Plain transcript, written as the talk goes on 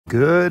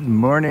Good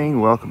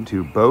morning, welcome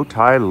to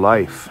Bowtie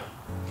Life,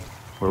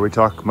 where we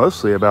talk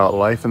mostly about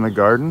life in the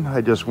garden. I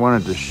just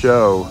wanted to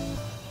show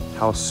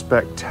how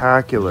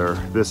spectacular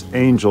this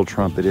angel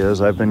trumpet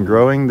is. I've been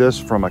growing this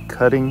from a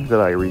cutting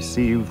that I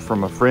received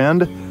from a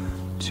friend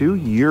 2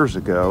 years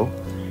ago.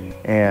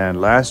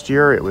 And last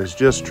year it was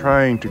just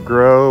trying to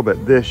grow,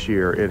 but this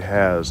year it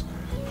has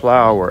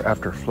flower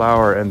after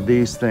flower, and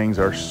these things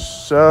are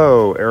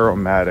so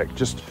aromatic,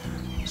 just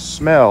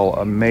smell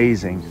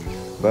amazing.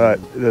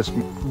 But this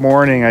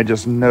morning I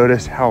just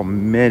noticed how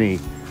many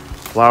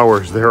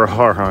flowers there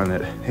are on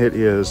it. It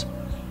is,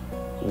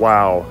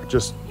 wow,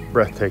 just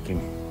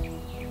breathtaking.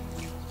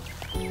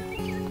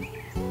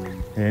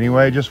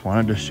 Anyway, just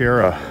wanted to share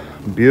a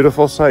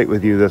beautiful sight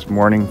with you this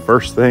morning,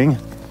 first thing.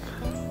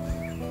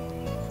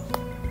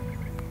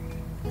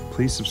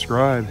 Please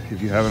subscribe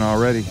if you haven't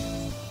already.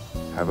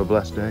 Have a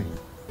blessed day.